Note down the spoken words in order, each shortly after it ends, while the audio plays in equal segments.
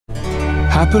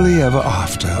happily ever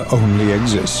after only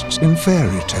exists in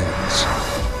fairy tales.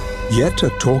 Yet a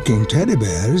talking teddy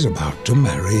bear is about to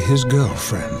marry his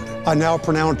girlfriend. I now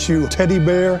pronounce you teddy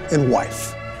bear and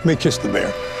wife. May kiss the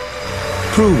bear.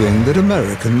 Proving that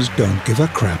Americans don't give a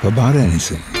crap about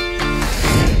anything.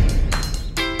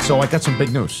 So I got some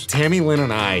big news. Tammy-Lynn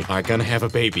and I are gonna have a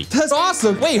baby. That's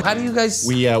awesome. Wait, how do you guys...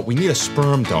 We need a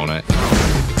sperm donor.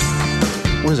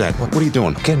 What is that? What are you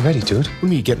doing? I'm getting ready, dude.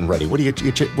 What are you getting ready? What are you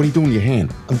doing with your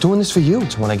hand? I'm doing this for you,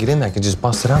 so when I get in there, I can just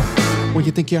bust it out. What,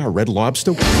 you think you are, a red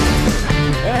lobster?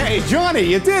 Hey, Johnny,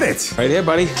 you did it! Right here,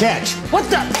 buddy. Catch. What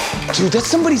the? Dude, that's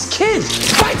somebody's kid.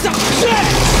 Fight some shit!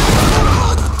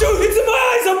 Dude, it's in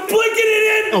my eyes. I'm blinking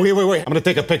it in. Oh, wait. I'm gonna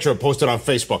take a picture and post it on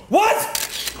Facebook. What?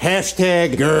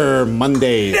 Hashtag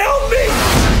Monday. Help me!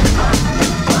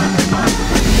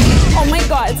 Oh my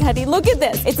God, Teddy, look at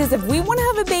this. It says if we want to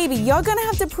have a baby, you're gonna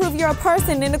have to prove you're a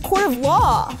person in a court of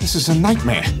law. This is a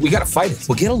nightmare. We gotta fight it.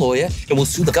 We'll get a lawyer, and we'll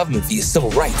sue the government for your civil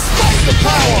rights. Fight the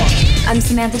power! I'm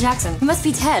Samantha Jackson. You must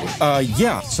be Ted.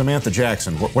 Yeah, Samantha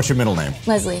Jackson. What's your middle name?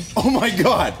 Leslie. Oh my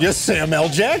God, you're Sam L.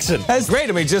 Jackson. That's great.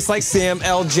 I mean, just like Sam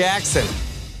L. Jackson.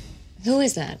 Who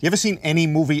is that? You ever seen any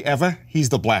movie ever? He's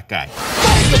the black guy.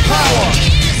 Fight the power!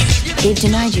 They've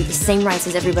denied you the same rights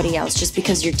as everybody else just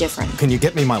because you're different. Can you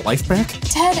get me my life back?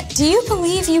 Ted, do you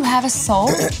believe you have a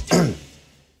soul?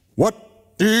 What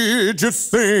did you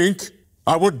think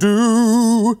I would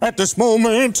do at this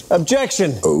moment?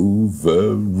 Objection.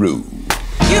 Overruled.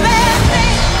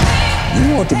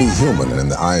 You want to be human in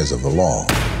the eyes of the law.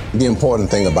 The important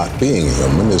thing about being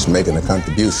human is making a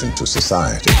contribution to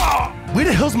society. Where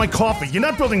the hell's my coffee? You're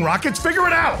not building rockets? Figure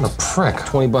it out! A prick.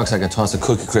 $20, I can toss a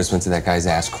cookie crisp into that guy's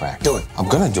ass crack. Do it. I'm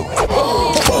gonna do it.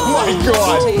 Oh my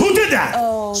God! Who did that?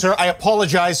 Sir, I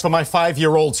apologize for my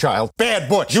 5-year-old child. Bad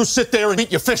Butch, you sit there and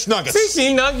eat your fish nuggets.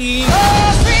 Fishy nuggies.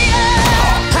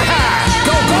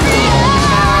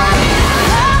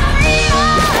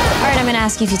 All right, I'm gonna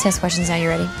ask you a few test questions now. You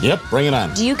ready? Yep, bring it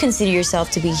on. Do you consider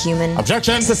yourself to be human?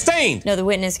 Objection. Sustained. No, the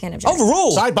witness can object.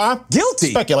 Overruled. Sidebar.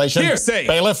 Guilty. Speculation. Hearsay.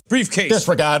 Bailiff. Briefcase.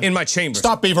 Disregard. In my chambers.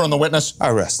 Stop beavering the witness.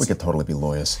 Arrest. We could totally be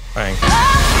lawyers. Bang.